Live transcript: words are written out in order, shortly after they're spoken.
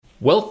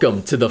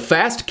Welcome to the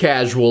Fast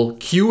Casual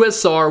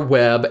QSR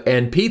Web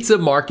and Pizza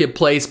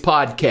Marketplace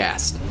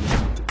podcast.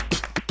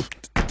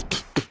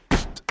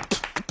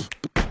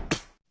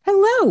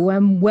 Hello,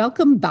 and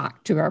welcome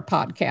back to our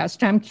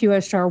podcast. I'm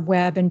QSR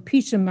Web and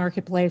Pizza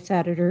Marketplace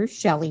editor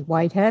Shelley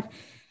Whitehead,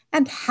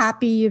 and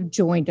happy you've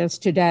joined us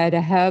today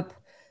to help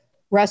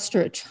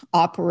restaurant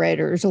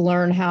operators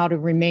learn how to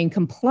remain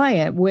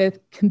compliant with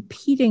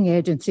competing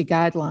agency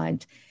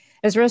guidelines.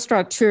 As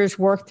restaurateurs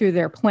work through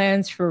their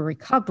plans for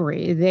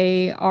recovery,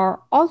 they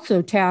are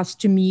also tasked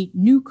to meet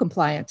new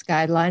compliance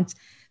guidelines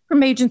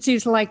from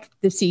agencies like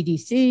the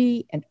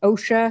CDC and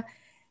OSHA.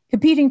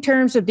 Competing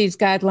terms of these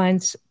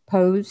guidelines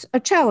pose a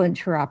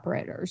challenge for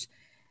operators.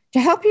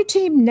 To help your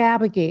team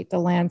navigate the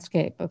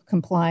landscape of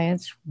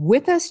compliance,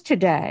 with us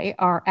today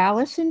are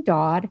Allison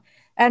Dodd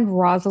and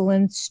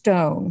Rosalind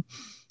Stone.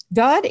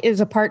 Dodd is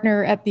a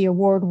partner at the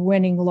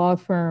award-winning law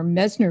firm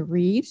Mesner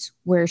Reeves,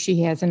 where she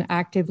has an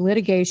active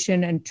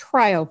litigation and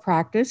trial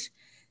practice.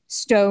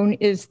 Stone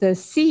is the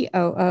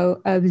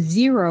COO of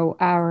 0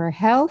 Hour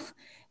Health,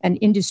 an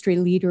industry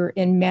leader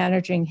in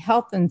managing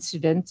health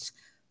incidents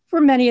for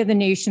many of the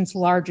nation's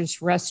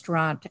largest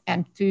restaurant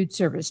and food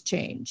service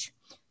chains.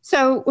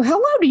 So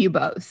hello to you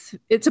both.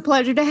 It's a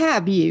pleasure to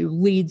have you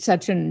lead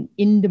such an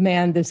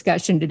in-demand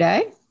discussion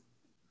today.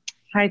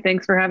 Hi,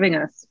 thanks for having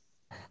us.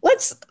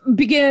 Let's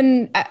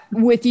begin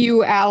with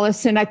you,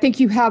 Allison. I think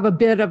you have a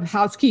bit of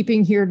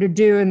housekeeping here to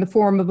do in the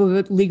form of a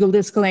legal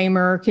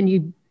disclaimer. Can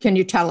you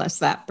tell us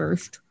that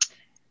first?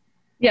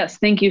 Yes,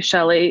 thank you,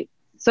 Shelley.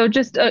 So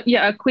just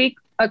a quick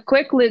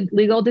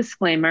legal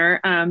disclaimer.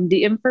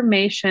 The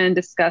information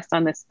discussed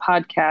on this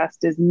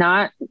podcast is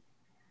not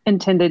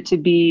intended to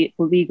be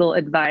legal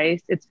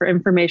advice. It's for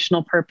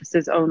informational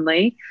purposes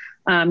only.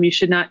 You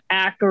should not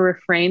act or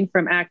refrain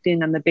from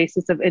acting on the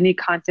basis of any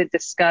content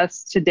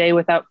discussed today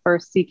without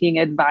first seeking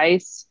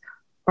advice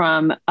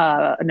from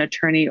an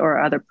attorney or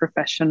other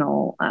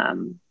professional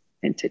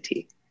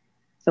entity.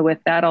 So with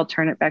that, I'll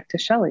turn it back to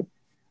Shelley.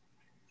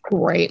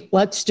 Great.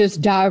 Let's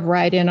just dive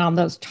right in on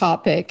this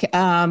topic.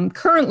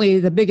 Currently,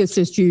 the biggest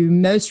issue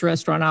most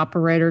restaurant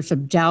operators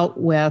have dealt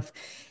with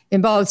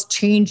involves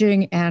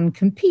changing and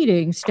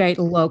competing state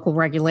and local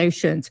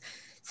regulations.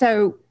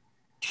 So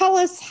tell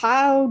us,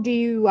 how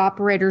do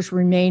operators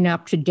remain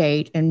up to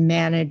date and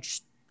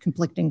manage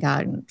conflicting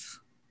guidance?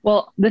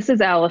 Well, this is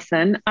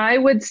Allison. I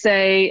would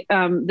say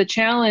the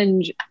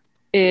challenge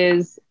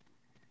is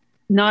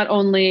not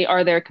only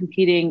are there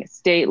competing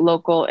state,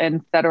 local,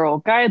 and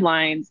federal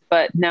guidelines,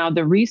 but now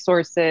the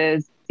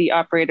resources the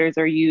operators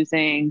are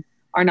using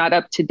are not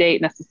up to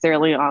date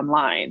necessarily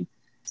online.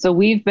 So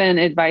we've been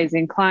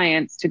advising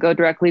clients to go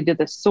directly to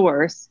the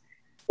source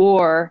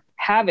or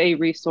have a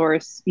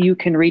resource you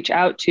can reach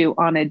out to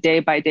on a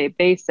day-by-day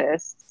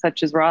basis,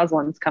 such as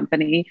Rosalind's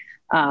company,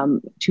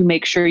 to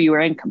make sure you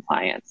are in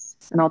compliance.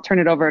 And I'll turn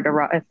it over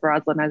to if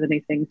Rosalind has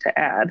anything to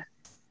add.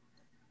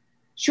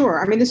 Sure.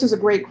 I mean, this is a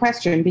great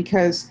question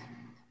because,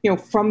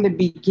 from the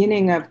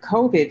beginning of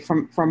COVID,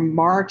 from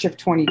March of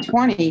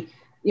 2020,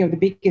 the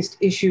biggest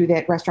issue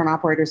that restaurant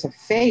operators have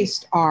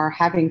faced are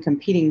having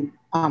competing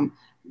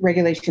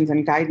regulations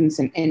and guidance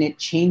and it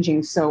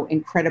changing so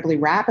incredibly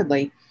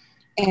rapidly.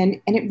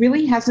 And it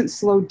really hasn't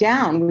slowed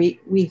down.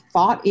 We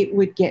thought it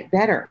would get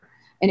better.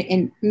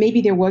 And maybe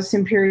there was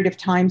some period of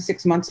time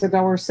 6 months ago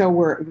or so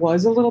where it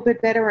was a little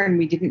bit better and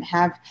we didn't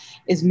have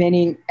as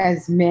many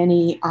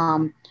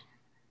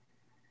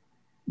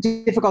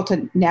difficult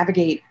to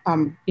navigate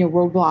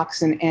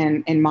roadblocks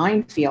and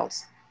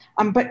minefields.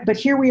 But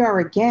here we are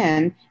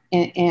again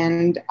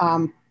and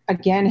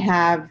again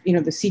have the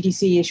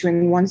CDC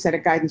issuing one set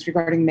of guidance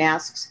regarding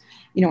masks,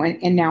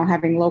 and now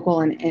having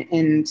local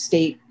and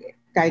state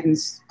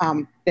guidance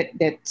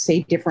that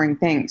say differing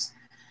things.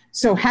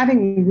 So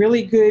having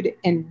really good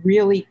and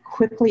really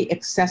quickly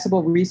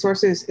accessible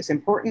resources is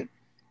important.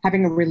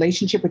 Having a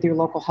relationship with your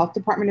local health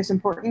department is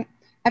important.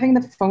 Having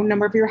the phone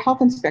number of your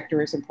health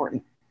inspector is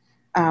important.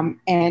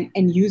 And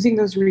using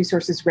those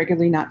resources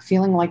regularly, not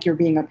feeling like you're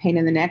being a pain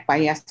in the neck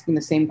by asking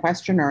the same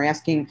question or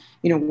asking,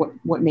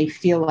 what may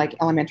feel like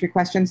elementary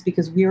questions,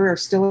 because we are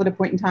still at a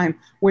point in time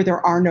where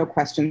there are no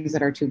questions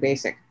that are too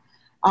basic.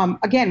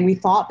 Again, we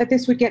thought that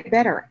this would get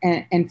better,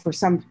 and for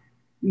some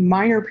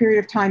minor period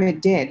of time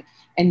it did.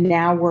 And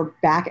now we're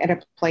back at a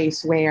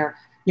place where,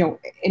 an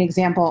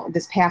example,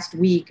 this past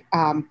week,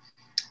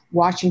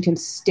 Washington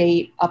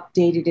State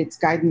updated its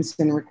guidance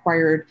and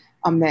required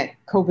that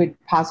COVID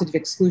positive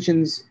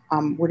exclusions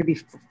were to be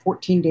for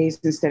 14 days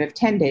instead of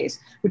 10 days,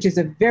 which is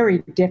a very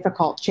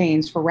difficult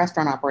change for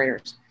restaurant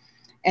operators.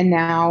 And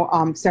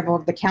now several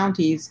of the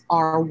counties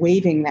are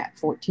waiving that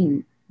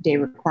 14-day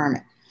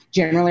requirement.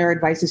 Generally, our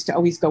advice is to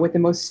always go with the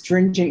most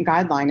stringent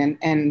guideline,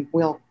 and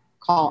we'll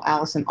call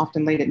Allison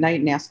often late at night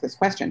and ask this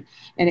question.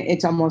 And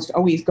it's almost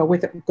always go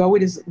with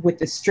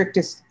the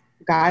strictest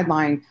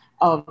guideline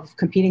of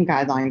competing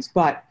guidelines.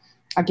 But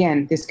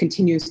again, this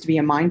continues to be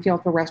a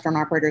minefield for restaurant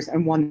operators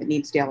and one that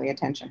needs daily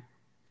attention.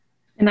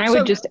 And I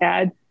would just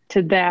add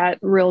to that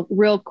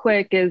real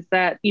quick is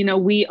that,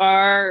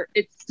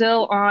 it's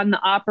still on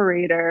the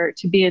operator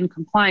to be in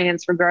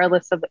compliance,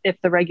 regardless of if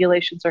the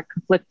regulations are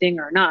conflicting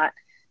or not.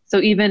 So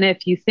even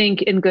if you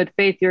think in good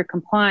faith you're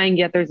complying,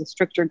 yet there's a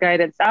stricter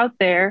guidance out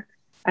there,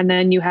 and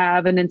then you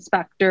have an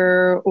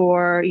inspector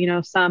or,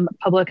 some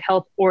public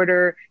health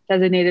order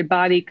designated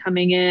body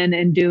coming in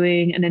and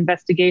doing an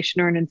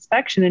investigation or an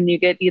inspection, and you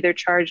get either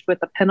charged with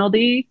a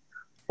penalty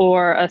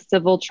or a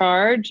civil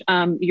charge,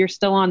 you're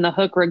still on the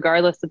hook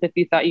regardless of if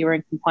you thought you were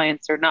in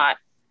compliance or not.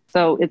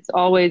 So it's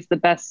always the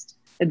best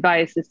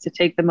advice is to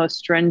take the most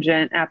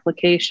stringent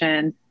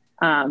application,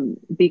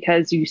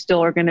 because you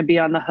still are going to be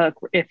on the hook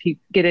if you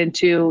get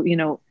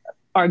into,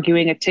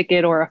 arguing a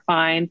ticket or a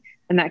fine,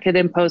 and that could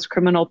impose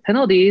criminal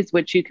penalties,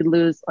 which you could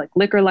lose like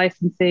liquor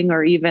licensing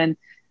or even,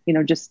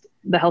 just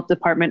the health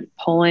department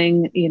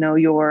pulling,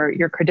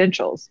 your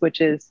credentials,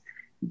 which is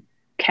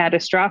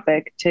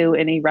catastrophic to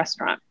any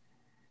restaurant.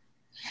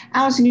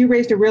 Allison, you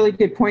raised a really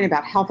good point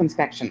about health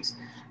inspections.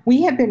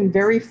 We have been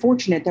very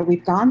fortunate that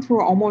we've gone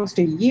through almost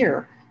a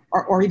year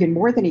or even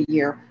more than a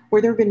year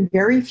where there have been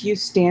very few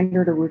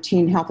standard or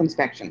routine health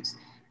inspections.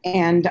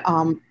 And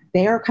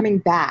they are coming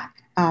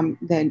back.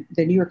 The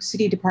New York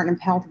City Department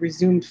of Health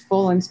resumed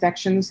full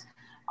inspections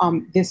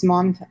this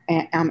month,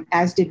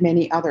 as did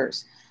many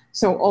others.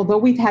 So although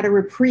we've had a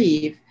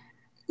reprieve,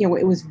 it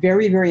was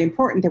very, very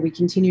important that we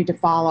continue to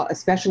follow,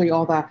 especially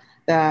all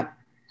the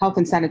health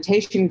and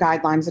sanitation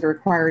guidelines that are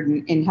required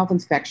in health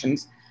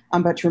inspections.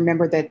 But to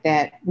remember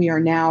that we are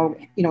now,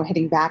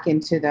 heading back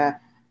into the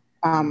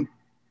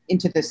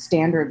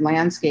standard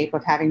landscape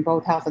of having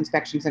both health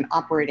inspections and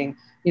operating,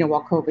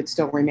 while COVID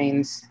still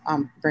remains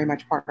very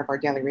much part of our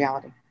daily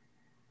reality.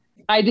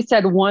 I just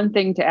had one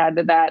thing to add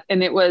to that,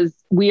 and it was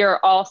we are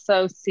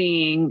also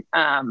seeing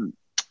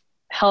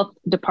health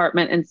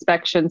department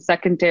inspections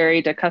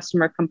secondary to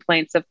customer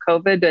complaints of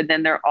COVID, and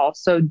then they're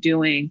also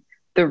doing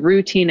the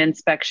routine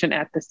inspection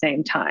at the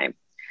same time.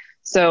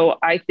 So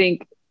I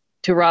think,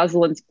 to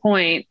Rosalind's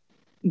point,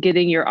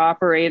 getting your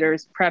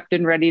operators prepped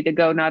and ready to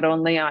go not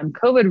only on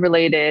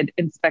COVID-related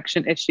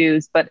inspection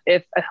issues, but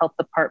if a health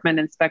department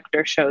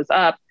inspector shows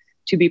up,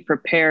 to be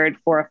prepared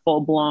for a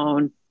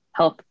full-blown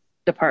health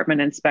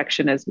department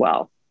inspection as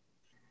well.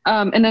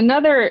 And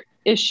another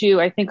issue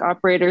I think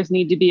operators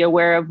need to be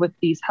aware of with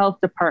these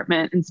health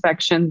department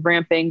inspections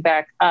ramping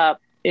back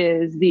up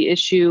is the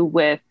issue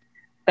with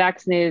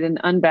vaccinated and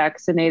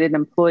unvaccinated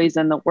employees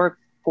in the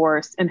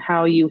workforce and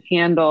how you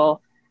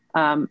handle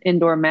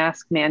indoor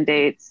mask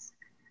mandates.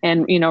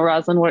 And,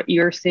 Rosalind, what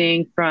you're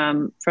seeing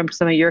from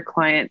some of your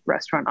client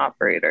restaurant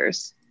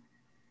operators.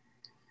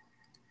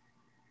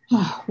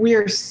 We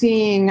are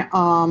seeing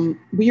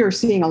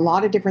a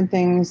lot of different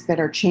things that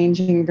are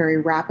changing very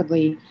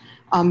rapidly.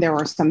 There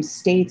are some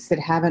states that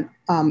have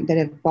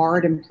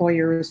barred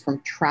employers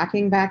from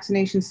tracking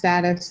vaccination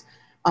status.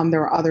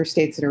 There are other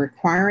states that are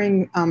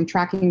requiring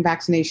tracking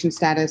vaccination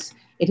status.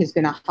 It has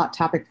been a hot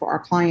topic for our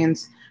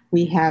clients.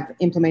 We have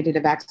implemented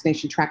a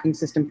vaccination tracking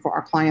system for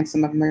our clients.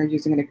 Some of them are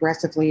using it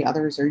aggressively.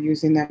 Others are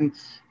using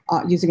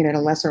it at a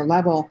lesser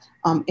level,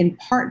 in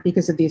part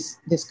because of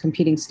this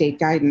competing state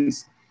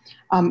guidance.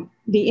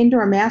 The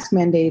indoor mask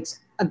mandates,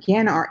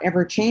 again, are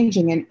ever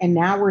changing, and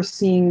now we're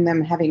seeing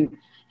them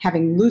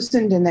having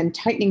loosened and then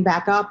tightening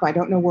back up. I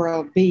don't know where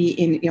it'll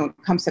be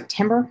come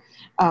September.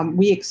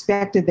 We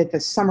expected that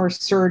the summer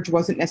surge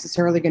wasn't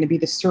necessarily going to be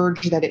the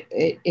surge that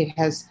it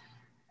has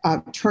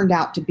turned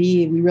out to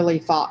be. We really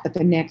thought that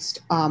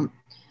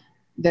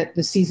that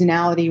the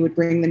seasonality would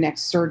bring the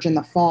next surge in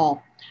the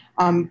fall.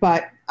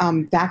 But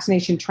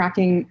vaccination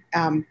tracking,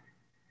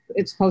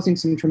 it's posing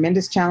some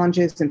tremendous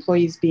challenges.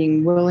 Employees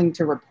being willing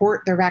to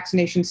report their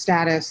vaccination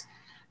status,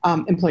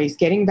 employees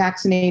getting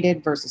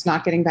vaccinated versus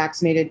not getting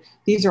vaccinated.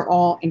 These are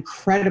all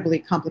incredibly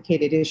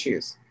complicated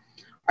issues.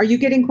 Are you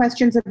getting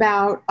questions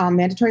about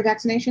mandatory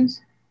vaccinations?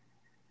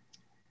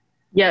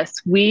 Yes,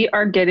 we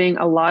are getting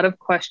a lot of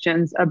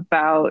questions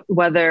about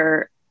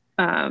whether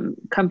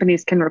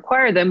companies can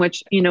require them,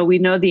 which, we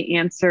know the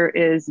answer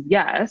is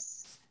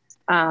yes,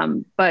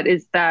 but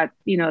is that,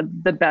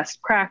 the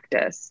best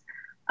practice?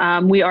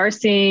 We are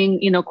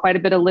seeing, quite a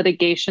bit of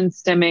litigation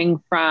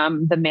stemming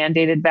from the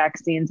mandated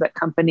vaccines that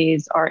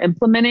companies are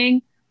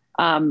implementing.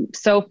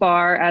 So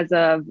far, as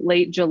of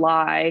late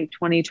July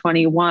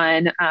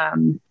 2021,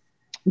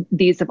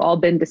 these have all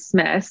been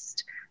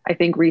dismissed. I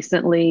think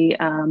recently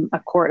a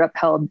court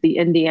upheld the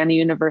Indiana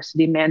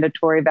University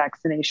mandatory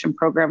vaccination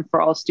program for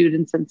all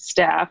students and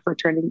staff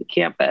returning to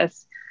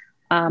campus.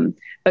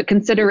 But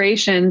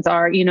considerations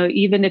are,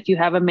 even if you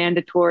have a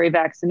mandatory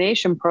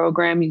vaccination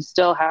program, you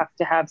still have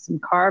to have some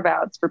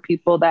carve-outs for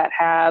people that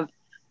have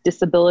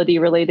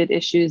disability-related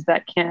issues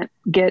that can't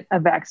get a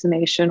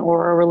vaccination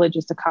or a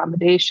religious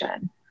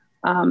accommodation.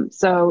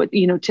 So,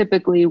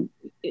 typically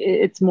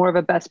it's more of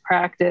a best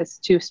practice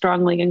to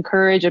strongly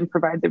encourage and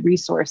provide the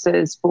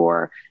resources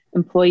for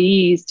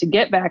employees to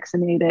get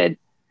vaccinated,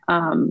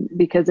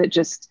 because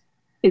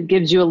it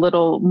gives you a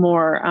little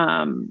more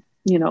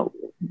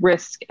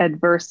risk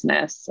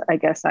adverseness, I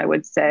guess I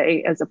would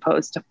say, as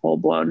opposed to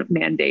full-blown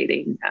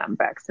mandating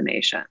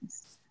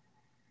vaccinations.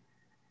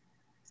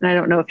 And I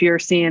don't know if you're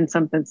seeing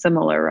something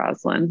similar,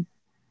 Rosalind.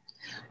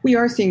 We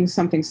are seeing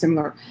something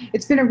similar.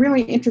 It's been a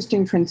really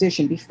interesting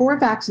transition. Before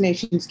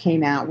vaccinations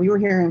came out, we were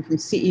hearing from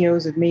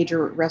CEOs of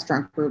major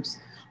restaurant groups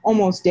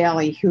almost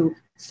daily who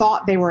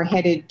thought they were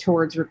headed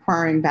towards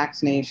requiring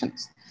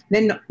vaccinations.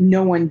 Then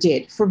no one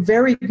did, for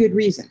very good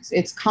reasons.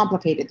 It's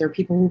complicated. There are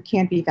people who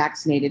can't be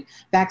vaccinated.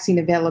 Vaccine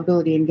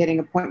availability and getting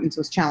appointments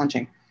was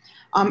challenging.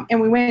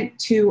 And we went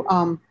to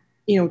a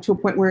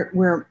point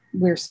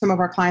where some of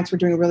our clients were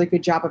doing a really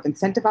good job of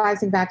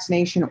incentivizing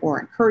vaccination or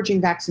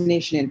encouraging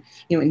vaccination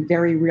in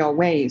very real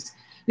ways.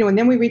 And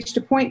then we reached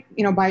a point,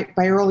 by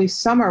early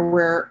summer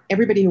where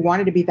everybody who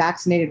wanted to be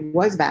vaccinated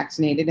was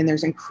vaccinated, and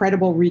there's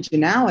incredible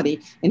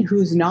regionality in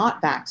who's not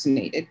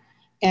vaccinated.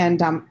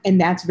 And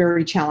that's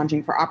very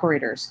challenging for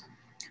operators.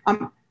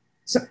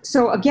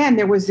 So again,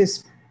 there was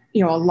this, a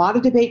lot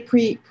of debate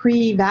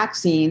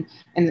pre-vaccine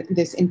and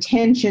this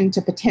intention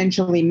to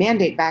potentially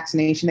mandate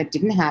vaccination that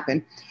didn't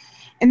happen.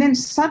 And then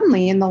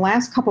suddenly in the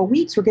last couple of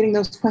weeks, we're getting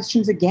those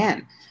questions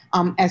again.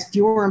 As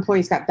fewer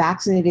employees got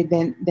vaccinated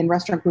than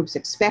restaurant groups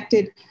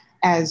expected,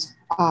 as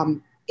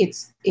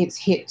it's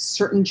hit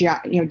certain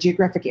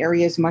geographic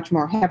areas much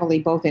more heavily,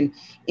 both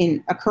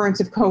in occurrence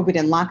of COVID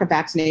and lack of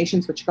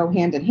vaccinations, which go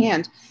hand in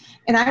hand.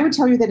 And I would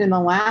tell you that in the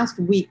last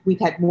week, we've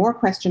had more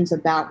questions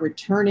about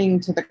returning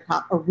to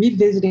or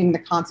revisiting the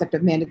concept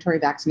of mandatory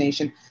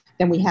vaccination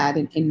than we had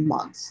in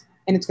months.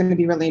 And it's going to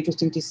be really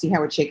interesting to see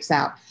how it shakes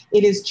out.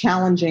 It is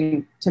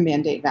challenging to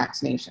mandate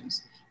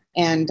vaccinations.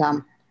 And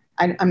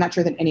I'm not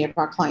sure that any of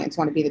our clients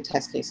want to be the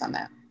test case on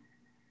that.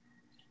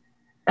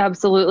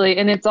 Absolutely.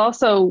 And it's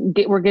also,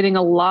 we're getting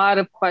a lot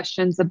of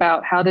questions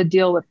about how to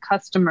deal with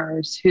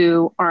customers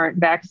who aren't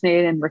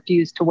vaccinated and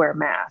refuse to wear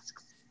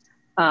masks,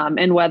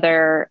 and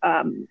whether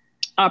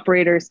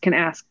operators can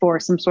ask for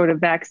some sort of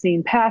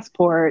vaccine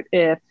passport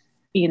if,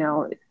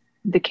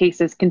 the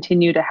cases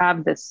continue to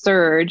have this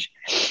surge.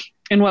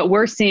 And what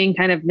we're seeing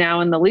kind of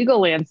now in the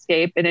legal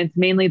landscape, and it's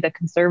mainly the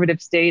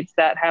conservative states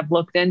that have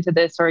looked into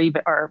this or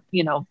even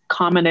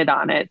commented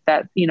on it,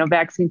 that,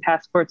 vaccine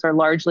passports are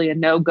largely a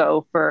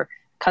no-go for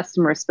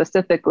customers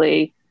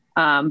specifically.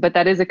 But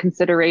that is a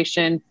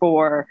consideration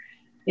for,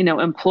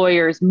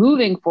 employers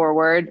moving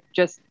forward,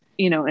 just,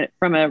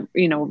 from a,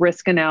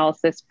 risk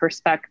analysis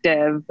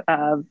perspective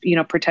of,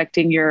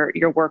 protecting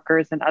your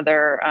workers and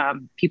other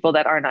people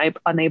that are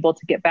unable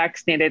to get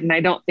vaccinated. And I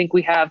don't think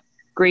we have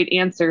great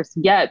answers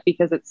yet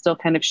because it's still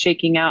kind of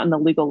shaking out in the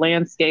legal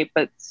landscape.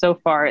 But so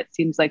far, it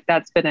seems like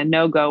that's been a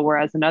no-go,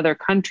 whereas in other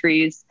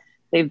countries,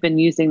 they've been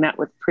using that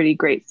with pretty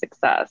great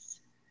success.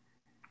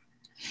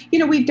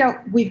 We've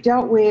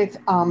dealt with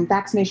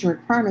vaccination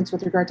requirements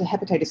with regard to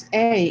hepatitis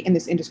A in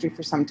this industry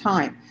for some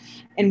time.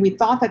 And we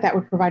thought that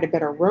would provide a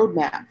better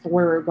roadmap for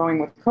where we're going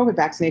with COVID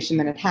vaccination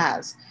than it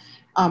has.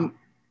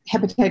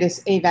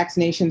 Hepatitis A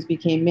vaccinations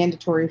became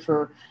mandatory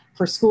for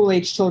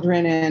school-age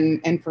children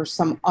and for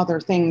some other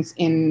things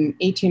in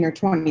 18 or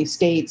 20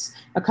 states.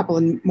 A couple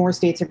of more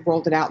states have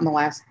rolled it out in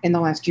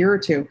the last year or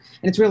two. And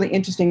it's really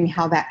interesting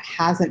how that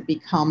hasn't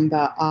become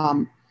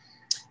the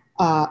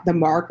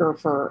marker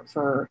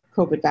for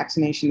COVID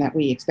vaccination that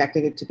we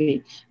expected it to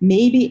be.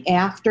 Maybe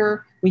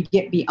after we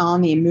get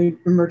beyond the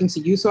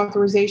emergency use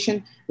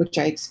authorization, which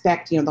I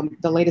expect,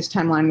 the latest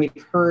timeline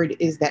we've heard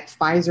is that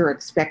Pfizer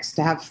expects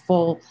to have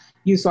full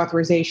use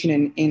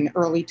authorization in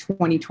early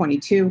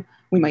 2022,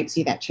 we might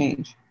see that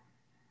change.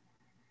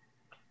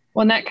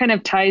 Well, and that kind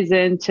of ties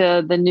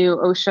into the new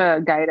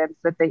OSHA guidance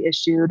that they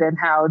issued and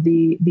how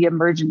the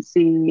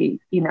emergency,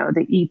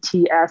 the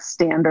ETS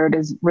standard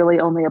is really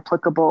only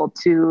applicable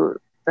to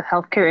the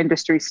healthcare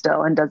industry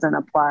still and doesn't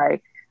apply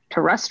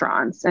to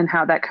restaurants, and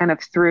how that kind of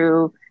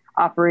threw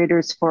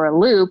operators for a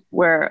loop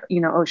where,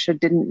 OSHA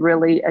didn't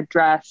really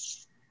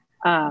address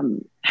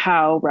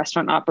how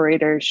restaurant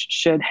operators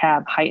should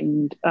have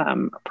heightened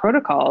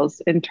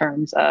protocols in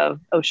terms of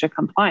OSHA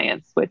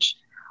compliance, which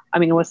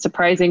was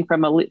surprising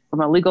from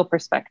a legal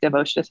perspective.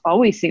 OSHA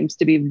always seems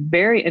to be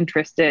very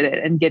interested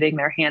in getting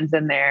their hands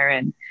in there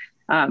and,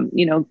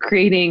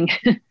 creating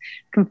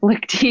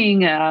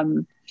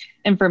conflicting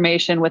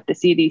information with the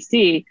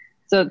CDC.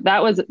 So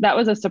that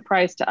was a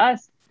surprise to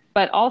us.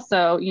 But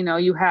also,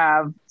 you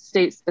have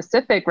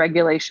state-specific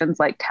regulations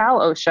like Cal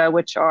OSHA,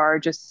 which are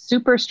just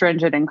super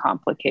stringent and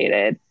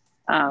complicated.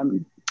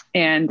 And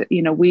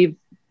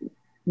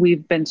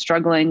we've been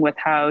struggling with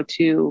how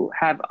to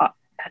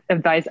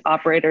advise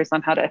operators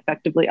on how to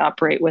effectively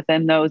operate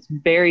within those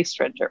very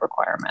stringent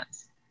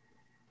requirements.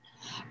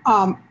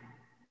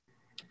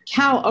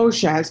 Cal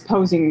OSHA is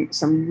posing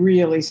some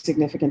really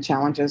significant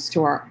challenges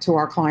to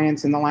our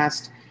clients in the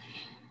last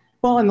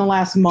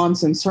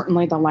months and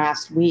certainly the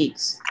last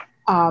weeks.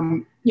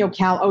 Cal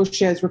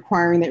OSHA is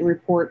requiring that you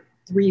report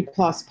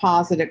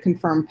 3+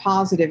 confirmed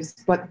positives,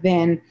 but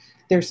then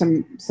there's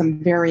some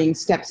varying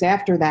steps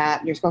after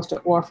that. You're supposed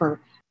to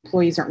offer,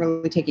 employees aren't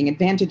really taking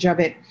advantage of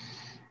it.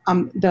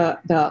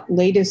 The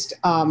latest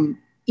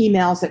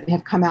emails that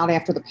have come out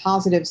after the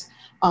positives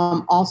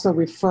also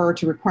refer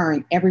to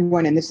requiring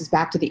everyone, and this is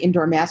back to the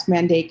indoor mask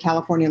mandate.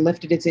 California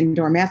lifted its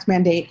indoor mask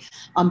mandate,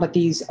 but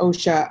these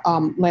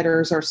OSHA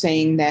letters are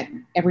saying that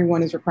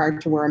everyone is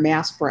required to wear a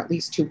mask for at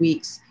least 2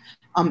 weeks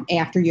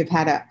after you've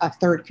had a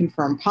third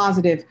confirmed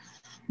positive.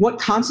 What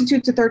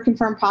constitutes a third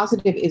confirmed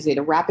positive? Is it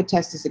a rapid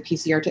test? Is it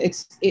PCR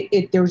test?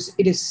 It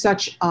is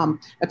such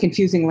a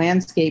confusing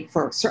landscape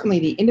for certainly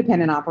the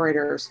independent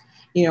operators,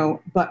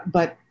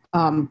 but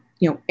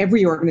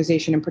every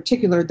organization, in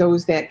particular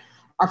those that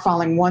are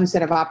following one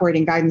set of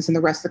operating guidance in the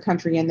rest of the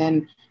country, and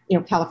then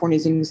California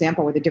is an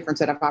example with a different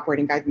set of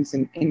operating guidance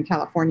in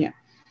California.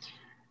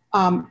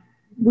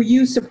 Were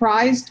you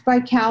surprised by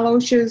Cal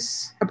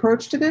OSHA's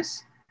approach to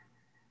this?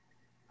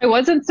 I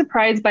wasn't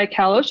surprised by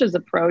Cal OSHA's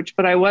approach,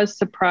 but I was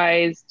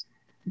surprised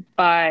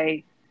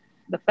by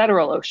the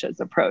federal OSHA's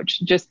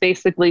approach, just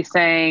basically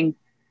saying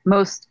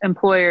most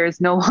employers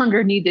no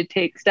longer need to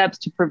take steps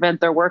to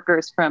prevent their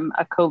workers from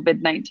a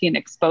COVID-19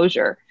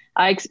 exposure.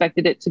 I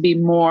expected it to be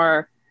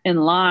more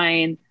in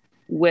line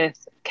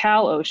with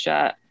Cal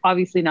OSHA,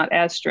 obviously not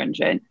as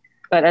stringent,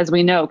 but as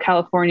we know,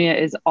 California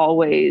is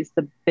always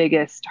the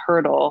biggest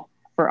hurdle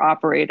for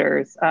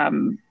operators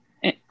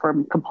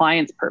for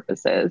compliance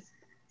purposes.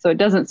 So it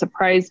doesn't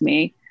surprise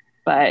me,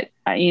 but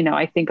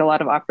I think a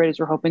lot of operators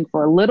were hoping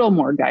for a little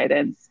more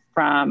guidance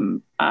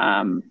from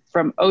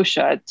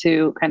OSHA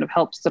to kind of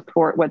help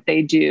support what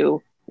they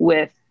do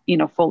with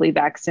fully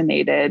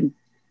vaccinated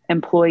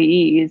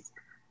employees,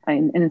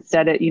 and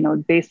instead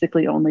it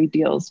basically only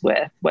deals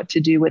with what to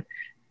do with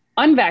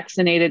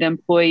unvaccinated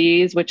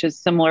employees, which is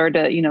similar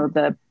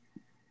to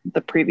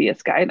the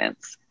previous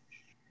guidance.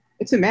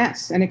 It's a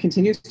mess, and it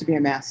continues to be a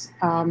mess.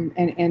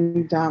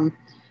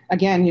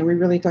 Again, we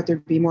really thought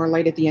there'd be more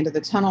light at the end of the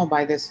tunnel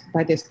by this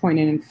point,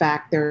 and in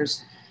fact,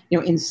 there's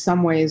in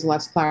some ways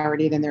less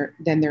clarity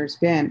than there's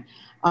been.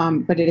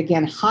 But it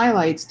again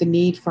highlights the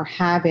need for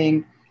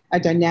having a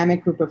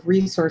dynamic group of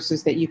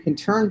resources that you can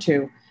turn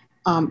to,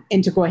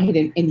 and to go ahead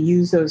and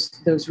use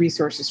those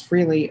resources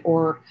freely,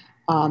 or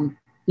or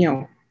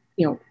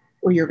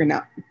you're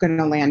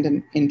gonna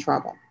land in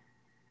trouble.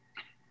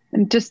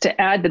 And just to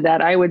add to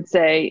that, I would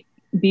say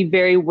be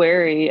very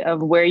wary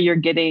of where you're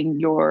getting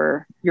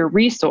your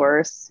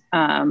resource,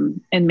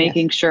 and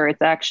making sure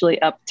it's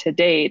actually up to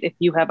date. If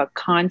you have a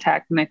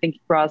contact, and I think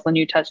Rosalyn,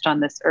 you touched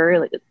on this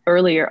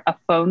earlier, a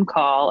phone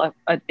call,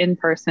 an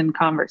in-person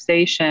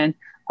conversation,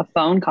 a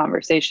phone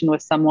conversation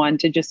with someone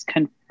to just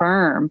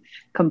confirm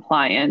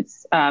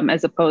compliance,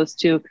 as opposed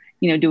to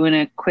doing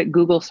a quick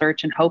Google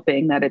search and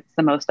hoping that it's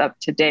the most up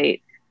to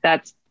date.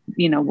 That's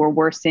where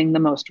we're seeing the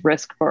most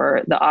risk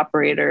for the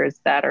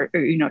operators that are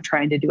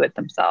trying to do it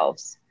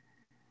themselves.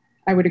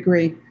 I would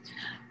agree.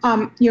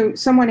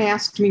 Someone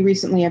asked me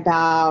recently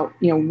about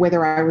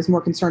whether I was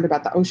more concerned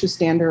about the OSHA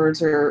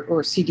standards or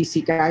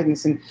CDC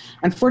guidance, and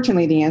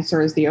unfortunately the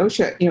answer is the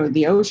OSHA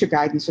the OSHA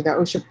guidance or the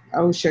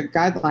OSHA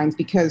guidelines,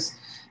 because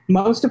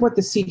most of what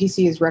the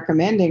CDC is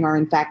recommending are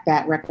in fact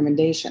that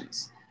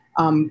recommendations.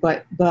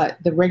 But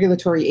the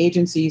regulatory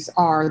agencies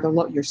are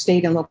your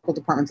state and local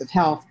departments of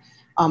health,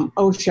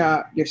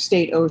 OSHA, your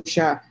state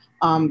OSHA,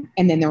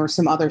 and then there were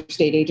some other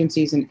state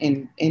agencies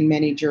in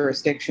many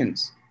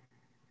jurisdictions.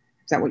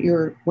 Is that what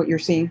you're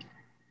seeing?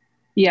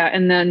 Yeah,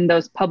 and then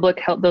those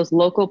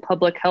local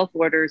public health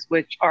orders,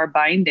 which are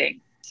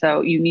binding.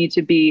 So you need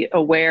to be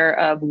aware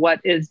of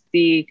what is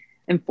the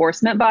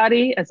enforcement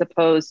body as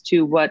opposed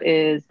to what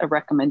is a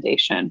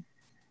recommendation.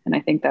 And I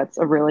think that's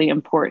a really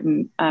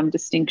important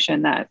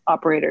distinction that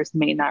operators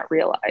may not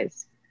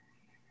realize.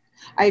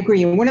 I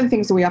agree. And one of the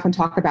things that we often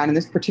talk about, and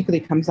this particularly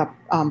comes up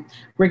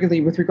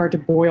regularly with regard to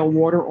boil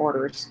water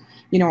orders,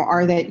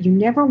 are that you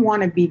never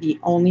want to be the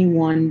only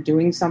one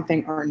doing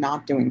something or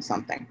not doing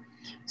something.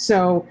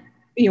 So,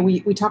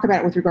 we talk about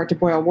it with regard to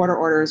boil water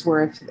orders,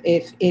 where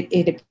if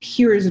it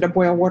appears that a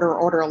boil water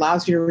order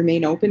allows you to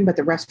remain open, but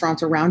the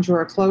restaurants around you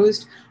are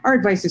closed, our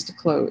advice is to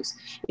close.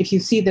 If you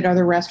see that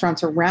other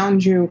restaurants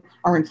around you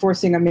are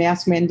enforcing a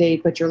mask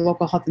mandate, but your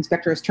local health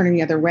inspector is turning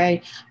the other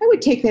way, I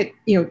would take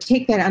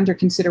that under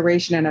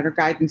consideration and under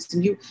guidance.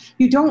 And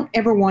you don't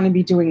ever want to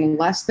be doing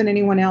less than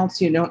anyone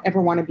else. You don't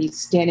ever want to be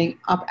standing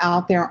up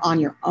out there on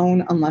your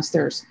own unless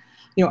there's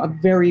a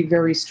very,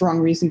 very strong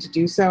reason to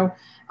do so.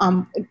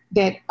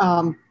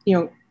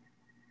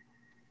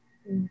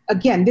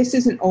 Again, this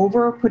isn't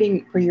over.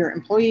 Putting your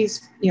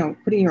employees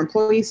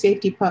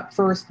safety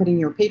first, putting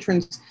your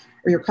patrons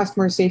or your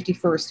customers' safety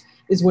first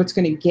is what's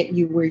going to get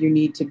you where you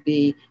need to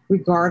be,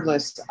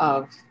 regardless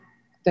of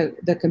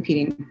the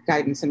competing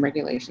guidance and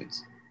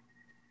regulations.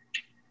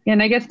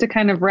 And I guess to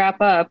kind of wrap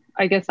up,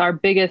 I guess our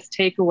biggest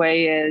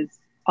takeaway is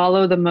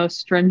follow the most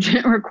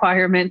stringent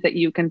requirement that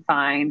you can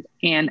find,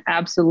 and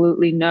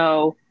absolutely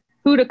know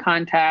who to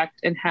contact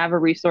and have a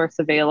resource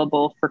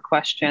available for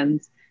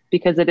questions,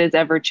 because it is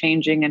ever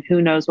changing and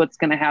who knows what's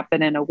going to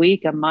happen in a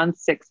week, a month,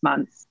 6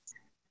 months.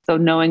 So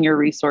knowing your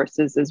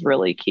resources is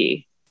really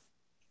key.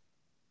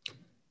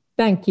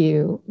 Thank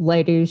you,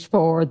 ladies,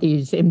 for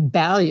these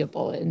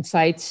invaluable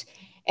insights.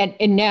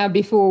 And now,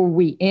 before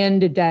we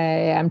end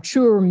today, I'm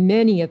sure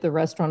many of the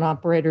restaurant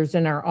operators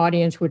in our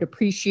audience would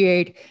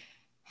appreciate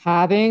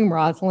having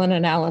Rosalind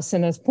and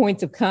Allison as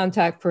points of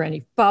contact for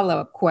any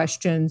follow-up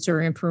questions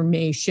or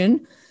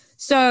information.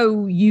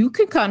 So you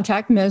can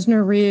contact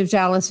Mesner Reeves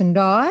Allison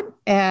Dodd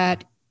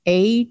at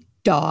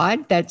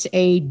Dodd, that's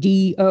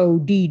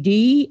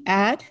ADODD,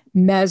 at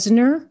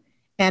Mesner,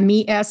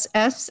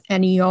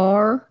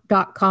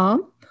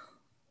 MESSNER.com,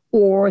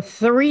 or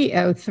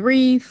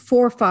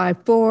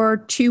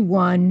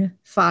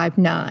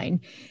 303-454-2159.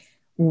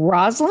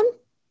 Rosalind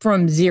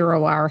from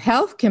 0 Hour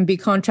Health can be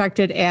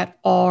contacted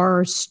at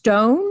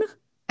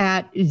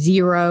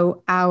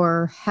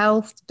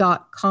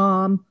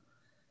rstone@zerohourhealth.com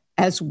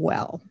as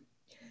well.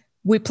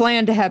 We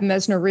plan to have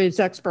Mesner Reeves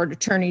expert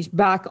attorneys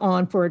back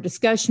on for a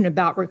discussion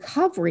about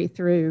recovery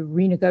through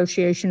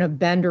renegotiation of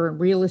vendor and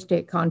real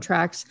estate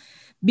contracts.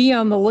 Be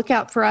on the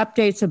lookout for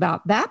updates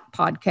about that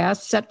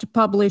podcast set to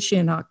publish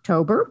in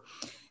October.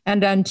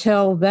 And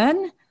until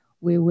then,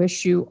 we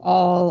wish you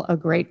all a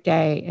great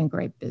day and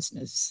great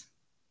business.